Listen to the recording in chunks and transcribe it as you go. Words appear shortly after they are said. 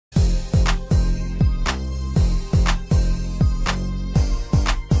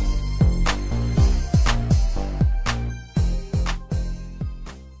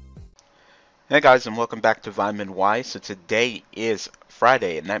Hey guys, and welcome back to Vitamin Y. So today is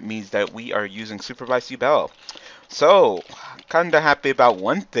Friday, and that means that we are using Supervise Yubel. So, kinda happy about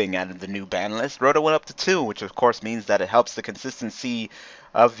one thing out of the new ban list. Rota went up to 2, which of course means that it helps the consistency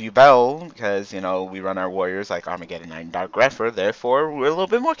of Yubel, because, you know, we run our warriors like Armageddon Knight and Dark Grepher, therefore we're a little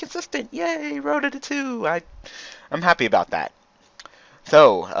bit more consistent. Yay, Rota to 2! I'm happy about that.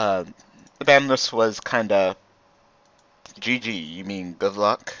 So, the ban list was kinda GG, you mean good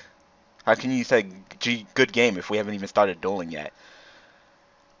luck? How can you say good game if we haven't even started dueling yet?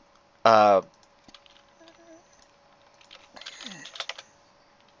 Uh,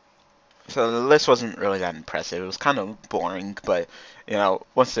 so the list wasn't really that impressive. It was kind of boring, but you know,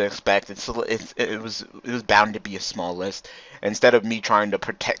 what's to expect? It was bound to be a small list. Instead of me trying to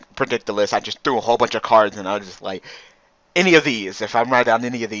predict the list, I just threw a whole bunch of cards, and I was just like, any of these. If I'm right on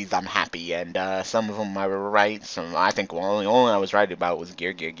any of these, I'm happy. And some of them I were right. Some I think only I was right about was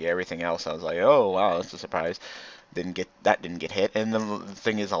gear. Everything else I was like, oh wow, that's a surprise. Didn't get hit. And the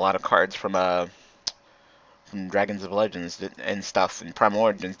thing is, a lot of cards from Dragons of Legends and stuff and Primal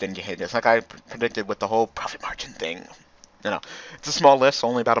Origins didn't get hit. It's like I predicted with the whole profit margin thing. You know, it's a small list,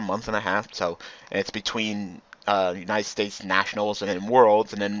 only about a month and a half. So it's between United States Nationals and then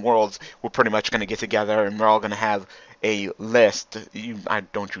Worlds, we're pretty much going to get together and we're all going to have a list.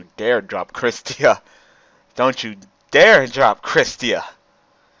 Don't you dare drop Christia. Don't you dare drop Christia.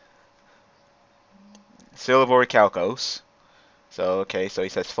 Silver Calcos. So, okay, so he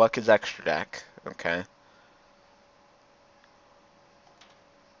says fuck his extra deck. Okay.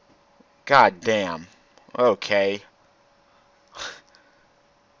 God damn. Okay.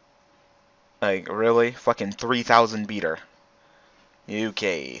 Like, really? Fucking 3,000 beater.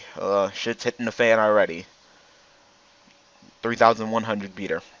 Okay. Shit's hitting the fan already. 3,100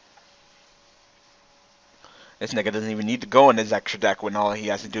 beater. This nigga doesn't even need to go in his extra deck when all he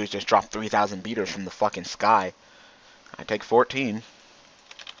has to do is just drop 3,000 beaters from the fucking sky. I take 14.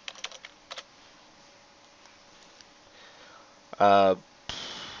 I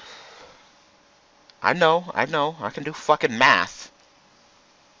know. I can do fucking math.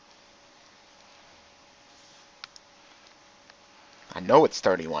 I know it's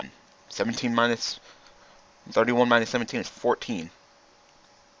 31. 17 minus 31 minus 17 is 14.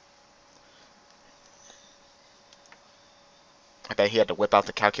 Okay, he had to whip out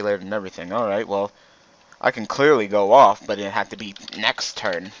the calculator and everything. Alright, well, I can clearly go off, but it had to be next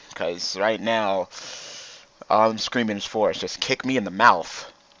turn. Because right now, all I'm screaming is for is just kick me in the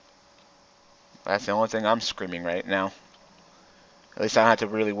mouth. That's the only thing I'm screaming right now. At least I don't have to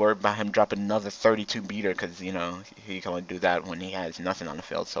really worry about him dropping another 32 beater, because, you know, he can only do that when he has nothing on the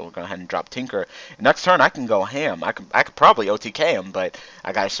field. So we're going to go ahead and drop Tinker. Next turn, I can go ham. I could probably OTK him, but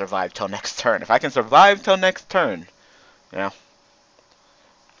I got to survive till next turn. If I can survive till next turn, you know.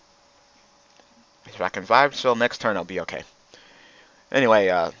 If I can survive till next turn, I'll be okay. Anyway,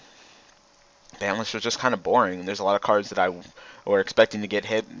 ban list was just kind of boring. There's a lot of cards that I were expecting to get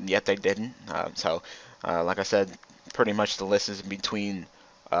hit, and yet they didn't. Like I said, pretty much the list is in between.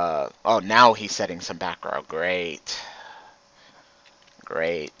 Oh, now he's setting some back row. Great.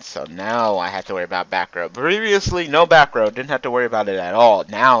 So now I have to worry about back row. Previously, no back row. Didn't have to worry about it at all.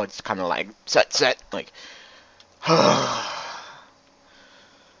 Now it's kind of like set. Like,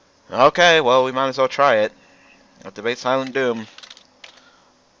 okay, well, we might as well try it. Activate Silent Doom.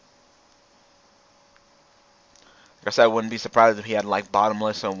 Like I said, I wouldn't be surprised if he had like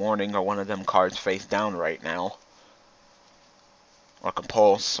Bottomless or Warning or one of them cards face down right now. Or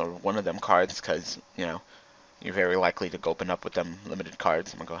Compulse or one of them cards, because, you know, you're very likely to open up with them limited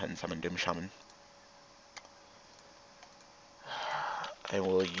cards. I'm going to go ahead and summon Doom Shaman. I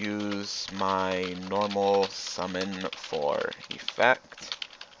will use my normal summon for effect.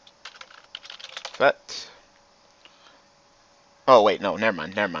 Oh, wait, no, never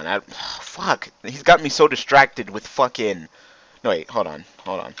mind. Fuck, he's got me so distracted with fucking... No, wait, hold on.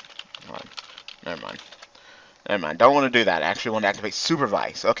 Never mind. Don't want to do that. I actually want to activate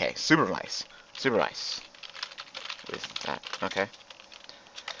Supervise. Okay, Supervise. What is that? Okay.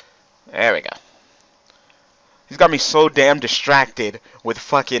 There we go. He's got me so damn distracted with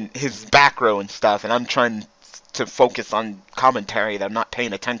fucking his back row and stuff, and I'm trying to focus on commentary that I'm not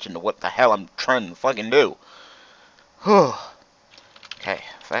paying attention to what the hell I'm trying to fucking do. Whew. Okay,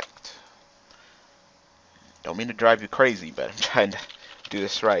 effect. Don't mean to drive you crazy, but I'm trying to do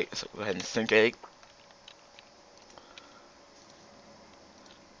this right. So go ahead and sink 8.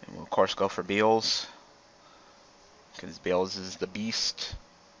 And we'll of course go for Beals, because Beals is the beast.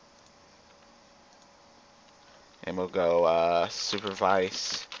 And we'll go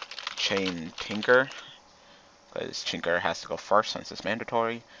Supervise Chain Tinker, because Tinker has to go first since it's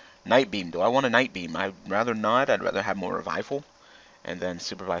mandatory. Night Beam. Do I want a Night Beam? I'd rather not. I'd rather have more Revival. And then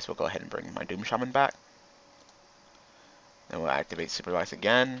Supervise will go ahead and bring my Doom Shaman back. Then we'll activate Supervise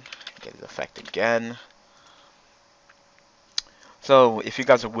again. Get his effect again. So, if you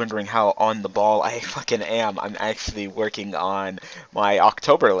guys are wondering how on the ball I fucking am, I'm actually working on my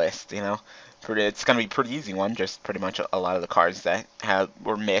October list, you know. It's going to be a pretty easy one, just pretty much a lot of the cards that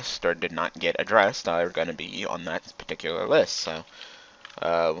were missed or did not get addressed are going to be on that particular list. So,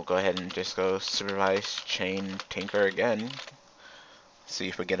 we'll go ahead and just go Supervise, Chain, Tinker again. See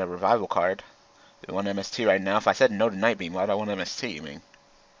if we get a Revival card. We want MST right now. If I said no to Night Beam, why do I want MST? I mean,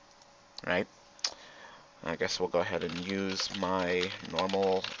 right? I guess we'll go ahead and use my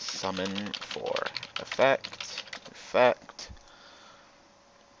normal summon for effect.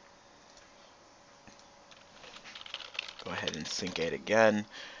 Go ahead and sync it again.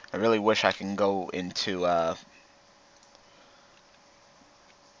 I really wish I can go into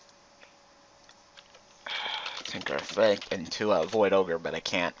Tinker effect into Void Ogre, but I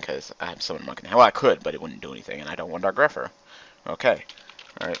can't because I have Summon Monkey. Well, I could, but it wouldn't do anything, and I don't want our Greffer. Okay.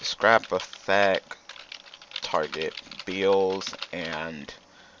 Alright, scrap effect. Target Beals and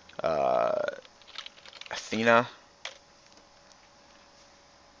Athena.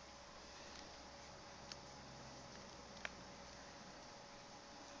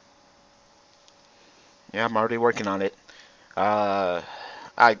 Yeah, I'm already working on it. I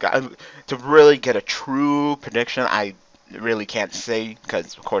got to really get a true prediction. I really can't say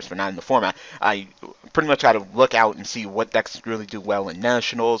because, of course, we're not in the format. I pretty much got to look out and see what decks really do well in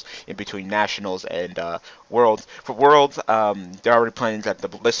Nationals, in between Nationals and Worlds. For Worlds, they're already planning that the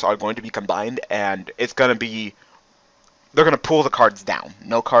lists are going to be combined, and it's going to be, they're going to pull the cards down.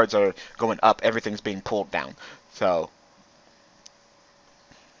 No cards are going up. Everything's being pulled down. So,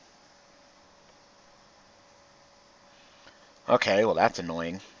 okay, well, that's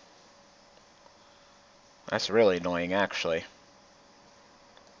annoying. That's really annoying, actually.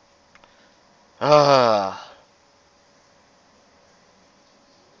 I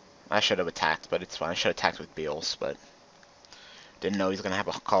should have attacked, but it's fine. I should have attacked with Beals, but didn't know he's going to have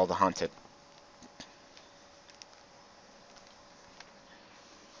a Call of the Haunted.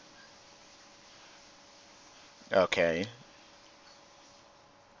 Okay.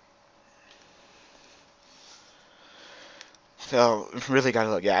 So, really gotta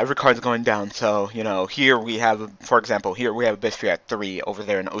look. Yeah, every card's going down. So, you know, here we have, for example, here we have a Bishfree at 3. Over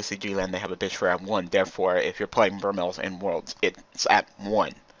there in OCG land, they have a Bishfree at 1. Therefore, if you're playing Vermils and Worlds, it's at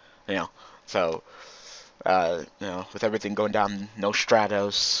 1. You know, so, you know, with everything going down, no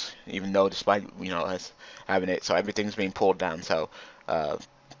Stratos, even though despite, you know, us having it, so everything's being pulled down. So,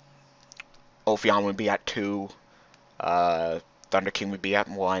 Ophion would be at 2. Thunder King would be at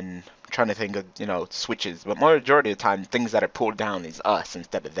 1. Trying to think of, you know, switches, but majority of the time things that are pulled down is us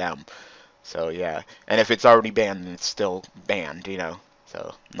instead of them. So yeah, and if it's already banned, then it's still banned, you know,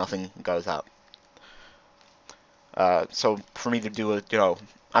 so nothing goes up. So for me to do a, you know,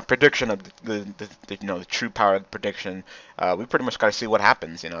 a prediction of the you know, the true power of the prediction, we pretty much got to see what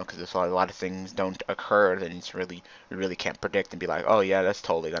happens, you know, because if a lot of things don't occur, then it's really, we really can't predict and be like, oh yeah, that's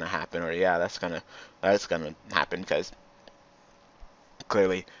totally gonna happen, or yeah, that's gonna happen, because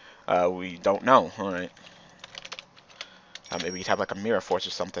clearly we don't know. Alright. Maybe you'd have like a Mirror Force or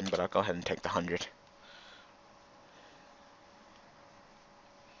something, but I'll go ahead and take the 100.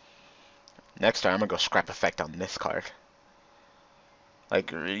 Next time, I'm gonna go scrap effect on this card.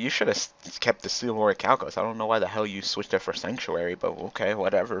 Like, you should have kept the Silver Calcos. I don't know why the hell you switched it for Sanctuary, but okay,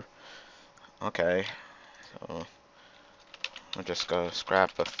 whatever. Okay. So, I'll just go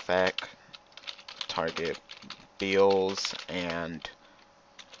scrap effect, target Beals, and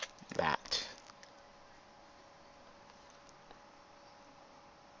that.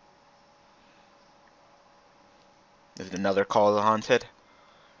 Is it another Call of the Haunted?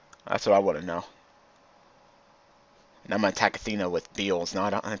 That's what I want to know. And I'm going to attack Athena with Beals. No, I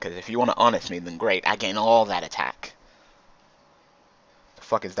don't, because if you want to honest me, then great. I gain all that attack. The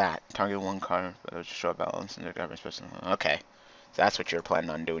fuck is that? Target one card, show balance, and garbage person. Okay. So that's what you're planning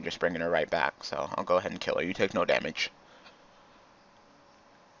on doing, just bringing her right back. So I'll go ahead and kill her. You take no damage.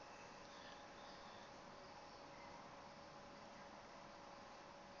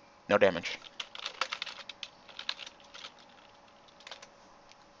 No damage.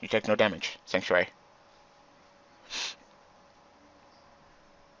 You take no damage. Sanctuary.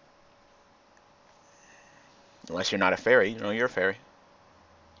 Unless you're not a fairy. No, you're a fairy.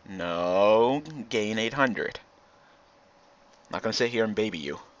 No. Gain 800. Not gonna sit here and baby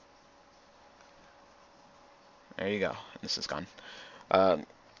you. There you go. This is gone.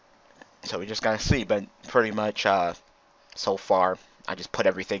 So we just gotta see, but pretty much so far, I just put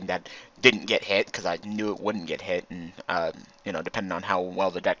everything that didn't get hit because I knew it wouldn't get hit, and you know, depending on how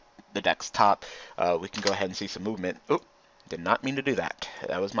well the deck's top, we can go ahead and see some movement. Oop, did not mean to do that.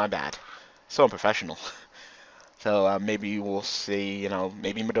 That was my bad. So unprofessional. So maybe we'll see. You know,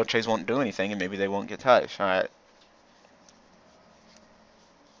 maybe Madoches won't do anything, and maybe they won't get touched. All right.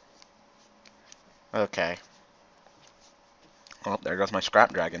 Okay. Oh, there goes my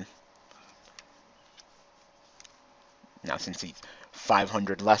Scrap Dragon. Now, since he's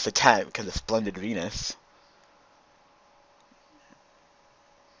 500 less attack because of Splendid Venus.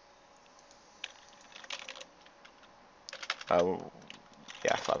 Oh,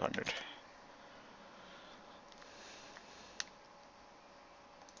 yeah, 500.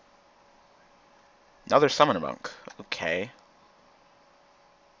 Another Summoner Monk. Okay.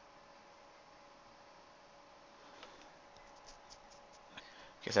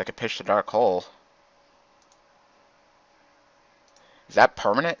 Guess I could pitch the Dark Hole. Is that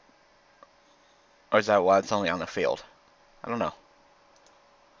permanent? Or is that why it's only on the field? I don't know.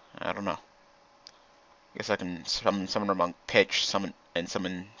 I don't know. Guess I can summon Summoner Monk, pitch, summon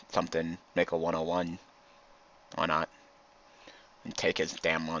something, make a 101. Why not? And take his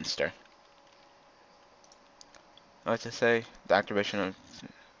damn monster. What's it say? The activation of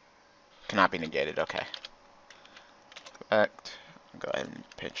cannot be negated. Okay. Correct. Go ahead and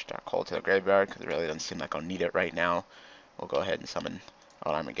pitch Dark Hole to the graveyard because it really doesn't seem like I'll need it right now. We'll go ahead and summon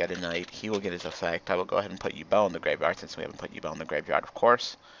Armageddon Knight. He will get his effect. I will go ahead and put Yubel in the graveyard since we haven't put Yubel in the graveyard, of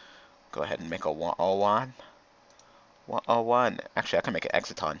course. Go ahead and make a 101. 101. Actually, I can make an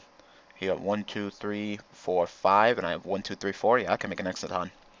Exiton. You have 1, 2, 3, 4, 5, and I have 1, 2, 3, 4. Yeah, I can make an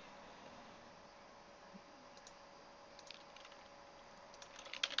Exiton.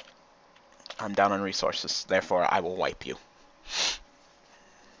 I'm down on resources, therefore I will wipe you.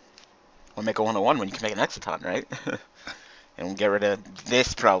 We'll make a 101 when you can make an Exiton, right? And we'll get rid of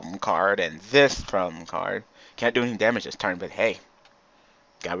this problem card and this problem card. Can't do any damage this turn, but hey,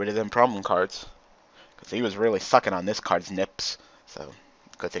 got rid of them problem cards. Because he was really sucking on this card's nips, so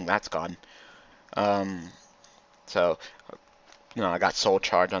good thing that's gone. So, you know, I got Soul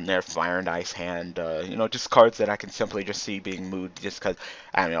Charge on there, Fire and Ice Hand, you know, just cards that I can simply just see being moved just because,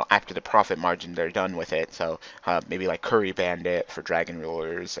 I don't know, after the profit margin, they're done with it. So, maybe like Curry Bandit for Dragon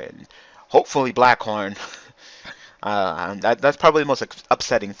Rulers, and hopefully Blackhorn. That's probably the most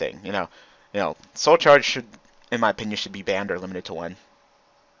upsetting thing, you know. Soul Charge should, in my opinion, should be banned or limited to 1.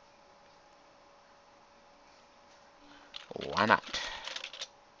 Why not?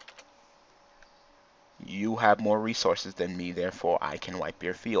 You have more resources than me, therefore I can wipe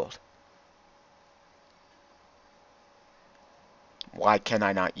your field. Why can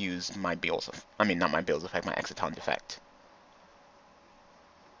I not use my Beel's effect? I mean, not my Beel's effect, my Exiton's effect.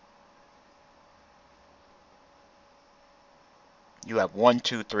 You have 1,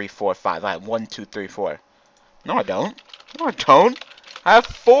 2, 3, 4, 5. I have 1, 2, 3, 4. No, I don't. No, I don't. I have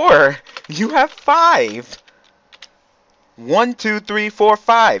 4. You have 5. 1, 2, 3, 4,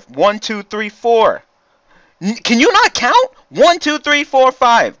 5. 1, 2, 3, 4. Can you not count? 1, 2, 3, 4,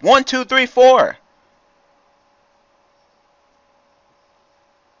 5. 1, 2, 3, 4.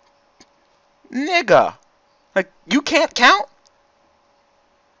 Nigga. Like, you can't count?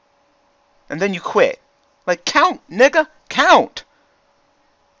 And then you quit. Like, count, nigga. Count.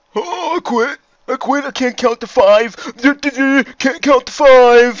 Oh, I quit. I quit. I can't count to 5. Can't count to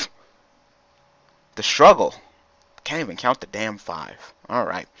 5. The struggle. Can't even count the damn 5.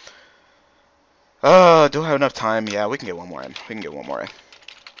 Alright. Do I have enough time? Yeah, we can get one more in. We can get one more in.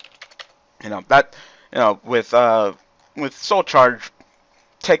 You know, that, you know, with Soul Charge,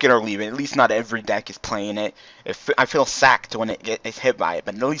 take it or leave it. At least not every deck is playing it. I feel sacked when it gets hit by it,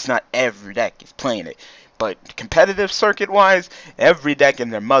 but at least not every deck is playing it. But competitive circuit-wise, every deck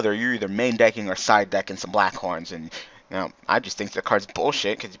and their mother, you're either main decking or side decking some Blackhorns, and you know, I just think the card's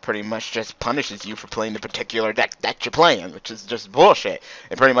bullshit because it pretty much just punishes you for playing the particular deck that you're playing, which is just bullshit.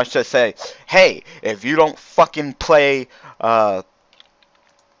 It pretty much just say, hey, if you don't fucking play, Boojins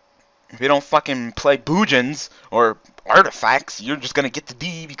or artifacts, you're just gonna get the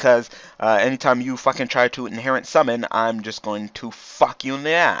D because anytime you fucking try to inherent summon, I'm just going to fuck you in the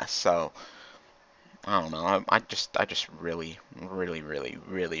ass. So I don't know. I just really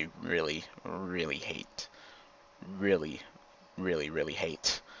hate. Really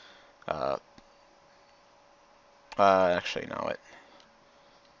hate. Actually, no,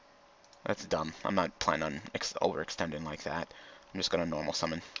 that's dumb. I'm not planning on overextending like that. I'm just gonna normal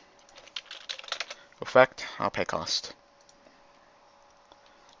summon. Effect, I'll pay cost.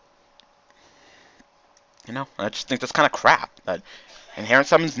 You know, I just think that's kind of crap. That inherent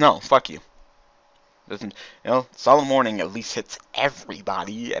summons, no, fuck you. Doesn't, Solemn Warning at least hits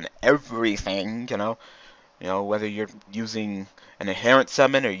everybody and everything, whether you're using an inherent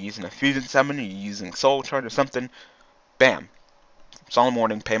summon or you're using a fusion summon or you're using Soul Charge or something, bam. Solemn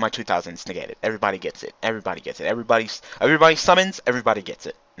Warning, pay my 2,000, it's negated. Everybody gets it. Everybody gets it. Everybody summons, everybody gets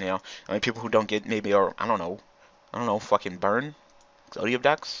it. I mean, people who don't get maybe are, I don't know, fucking burn? Zodiac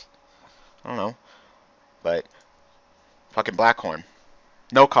decks? I don't know. But, fucking Blackhorn.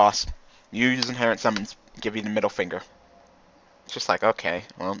 No cost. You use inherent summons, give you the middle finger. It's just like, okay,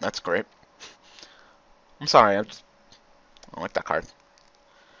 well, that's great. I'm sorry, I don't like that card.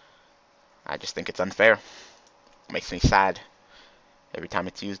 I just think it's unfair. It makes me sad every time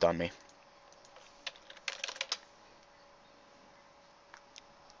it's used on me.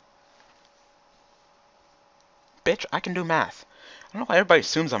 Bitch, I can do math. I don't know why everybody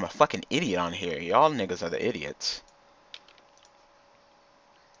assumes I'm a fucking idiot on here. Y'all niggas are the idiots.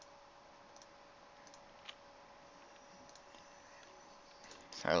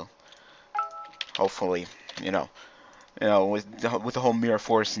 So, hopefully, with the whole Mirror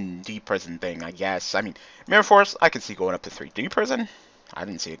Force and D Prison thing, I guess. I mean, Mirror Force, I could see going up to 3. D Prison? I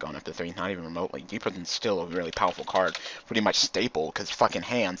didn't see it going up to 3, not even remotely. D Prison's still a really powerful card. Pretty much staple, because fucking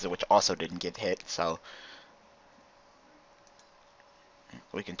Hands, which also didn't get hit, so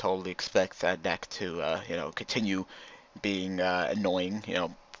we can totally expect that deck to, continue being annoying,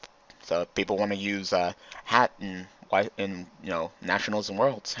 So if people want to use Hat in Nationals and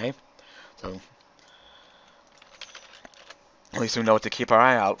Worlds, hey? So at least we know what to keep our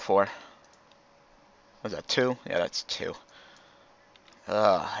eye out for. Was that 2? Yeah, that's 2.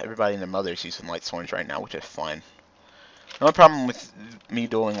 Everybody and their mother's using Light Swords right now, which is fine. The only problem with me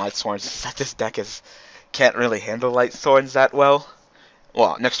dueling Light Swords is that this deck can't really handle Light Swords that well.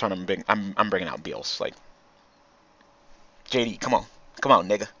 Well, next turn I'm bringing out Beals. Like, JD, come on,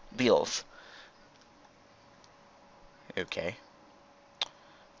 nigga, Beals. Okay.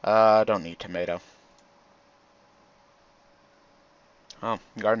 Don't need tomato. Oh,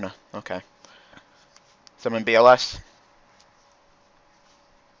 Gardner. Okay. Summon BLS.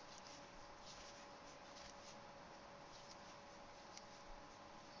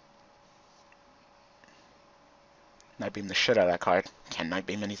 Night Beam the shit out of that card. Can't Night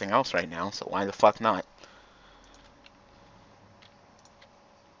Beam anything else right now, so why the fuck not?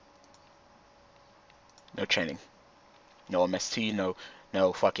 No chaining. No MST,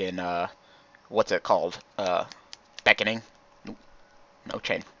 no fucking, what's it called? Beckoning. Nope. No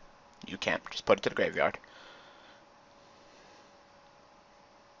chain. You can't. Just put it to the graveyard.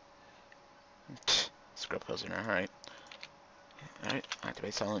 Script Prisoner, alright. Alright,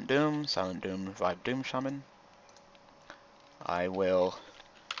 activate Silent Doom. Silent Doom, revive Doom Shaman. I will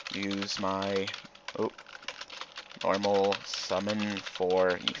use my normal summon for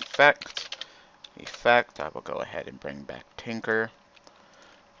effect. I will go ahead and bring back Tinker.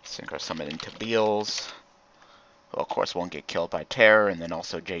 Synchro summon into Beals. Well, of course, won't get killed by Terror, and then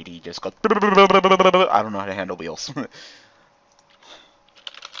also JD just goes. I don't know how to handle Beals.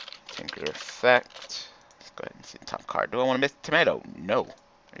 Tinker effect. Let's go ahead and see the top card. Do I want to miss Tomato? No.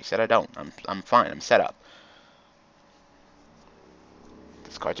 You said I don't. I'm fine. I'm set up.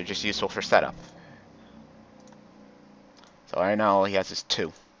 These cards are just useful for setup. So right now all he has is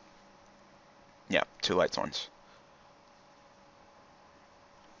 2. Yeah, 2 Light Swords.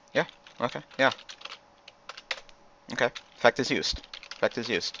 Yeah, okay, yeah. Okay, effect is used.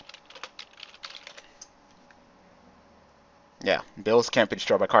 Yeah, Bills can't be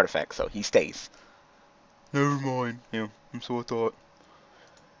destroyed by card effects, so he stays. Never mind. Yeah, so I thought.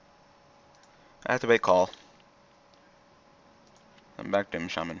 Activate Call. I'm back Doom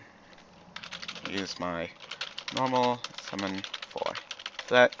Shaman. Use my normal summon for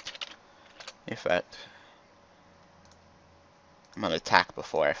effect. I'm gonna attack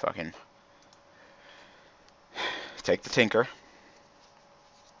before I fucking take the Tinker.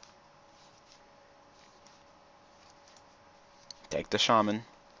 Take the Shaman.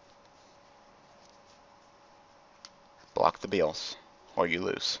 Block the Beals. Or you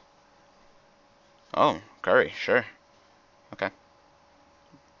lose. Oh, Curry, sure. Okay.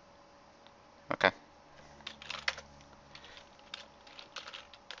 Okay.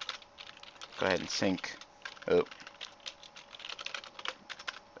 Go ahead and sink. Oh.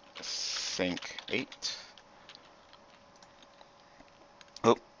 Sink 8.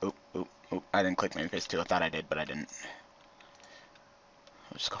 Oh. I didn't click Manifest 2. I thought I did, but I didn't.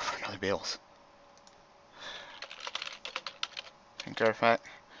 I'll just go for another Beals. Tinker effect.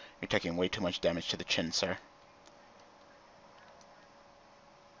 You're taking way too much damage to the chin, sir.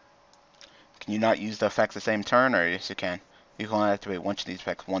 Can you not use the effects the same turn, or yes you can? You can only activate one of these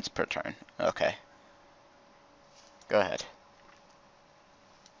effects once per turn. Okay. Go ahead.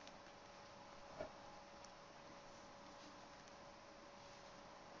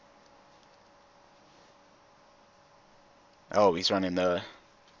 Oh, he's running the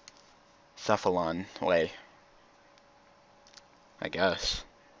Cephalon way, I guess.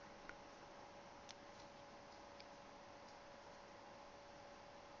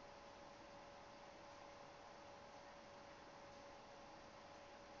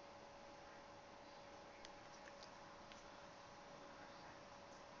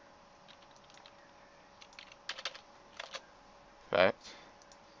 Right.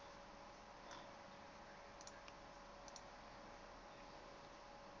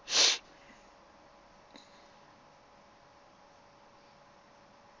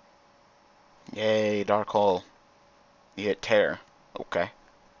 Yay, Dark Hole. You hit Tear. Okay.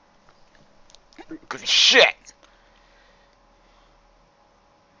 Good shit!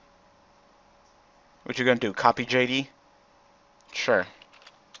 What you gonna do? Copy JD? Sure.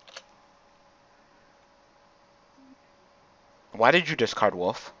 Why did you discard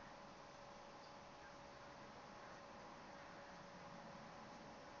Wolf?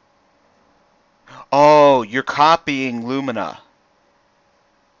 Oh, you're copying Lumina.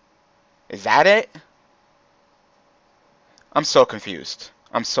 Is that it? I'm so confused.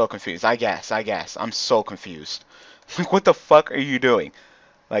 I'm so confused. I guess. I'm so confused. Like, what the fuck are you doing?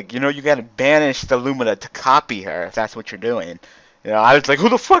 Like, you know, you gotta banish the Lumina to copy her, if that's what you're doing. You know, I was like, who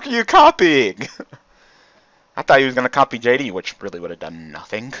the fuck are you copying? I thought he was gonna copy JD, which really would have done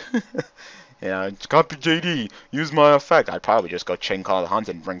nothing. You know, copy JD, use my effect. I'd probably just go chain call the Huns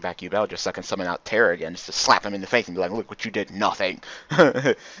and bring back Yubel just so I can summon out Terror again, just to slap him in the face and be like, look what you did, nothing.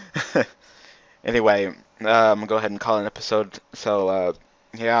 Anyway, I'm gonna go ahead and call it an episode. So,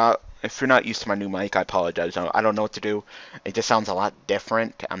 yeah, if you're not used to my new mic, I apologize. I don't know what to do. It just sounds a lot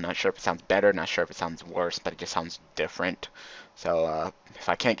different. I'm not sure if it sounds better, not sure if it sounds worse, but it just sounds different. So, if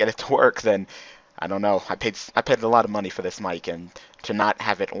I can't get it to work, then I don't know. I paid a lot of money for this mic, and to not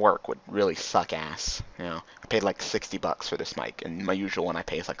have it work would really suck ass. You know, I paid like $60 for this mic, and my usual one I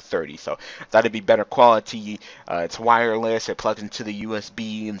pay is like 30. So that'd be better quality. It's wireless. It plugs into the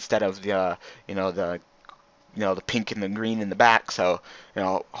USB instead of the the pink and the green in the back. So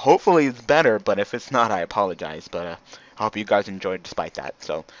hopefully it's better. But if it's not, I apologize. But I hope you guys enjoyed despite that.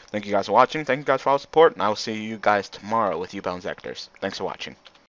 So thank you guys for watching. Thank you guys for all the support, and I will see you guys tomorrow with Yubel Inzektors. Thanks for watching.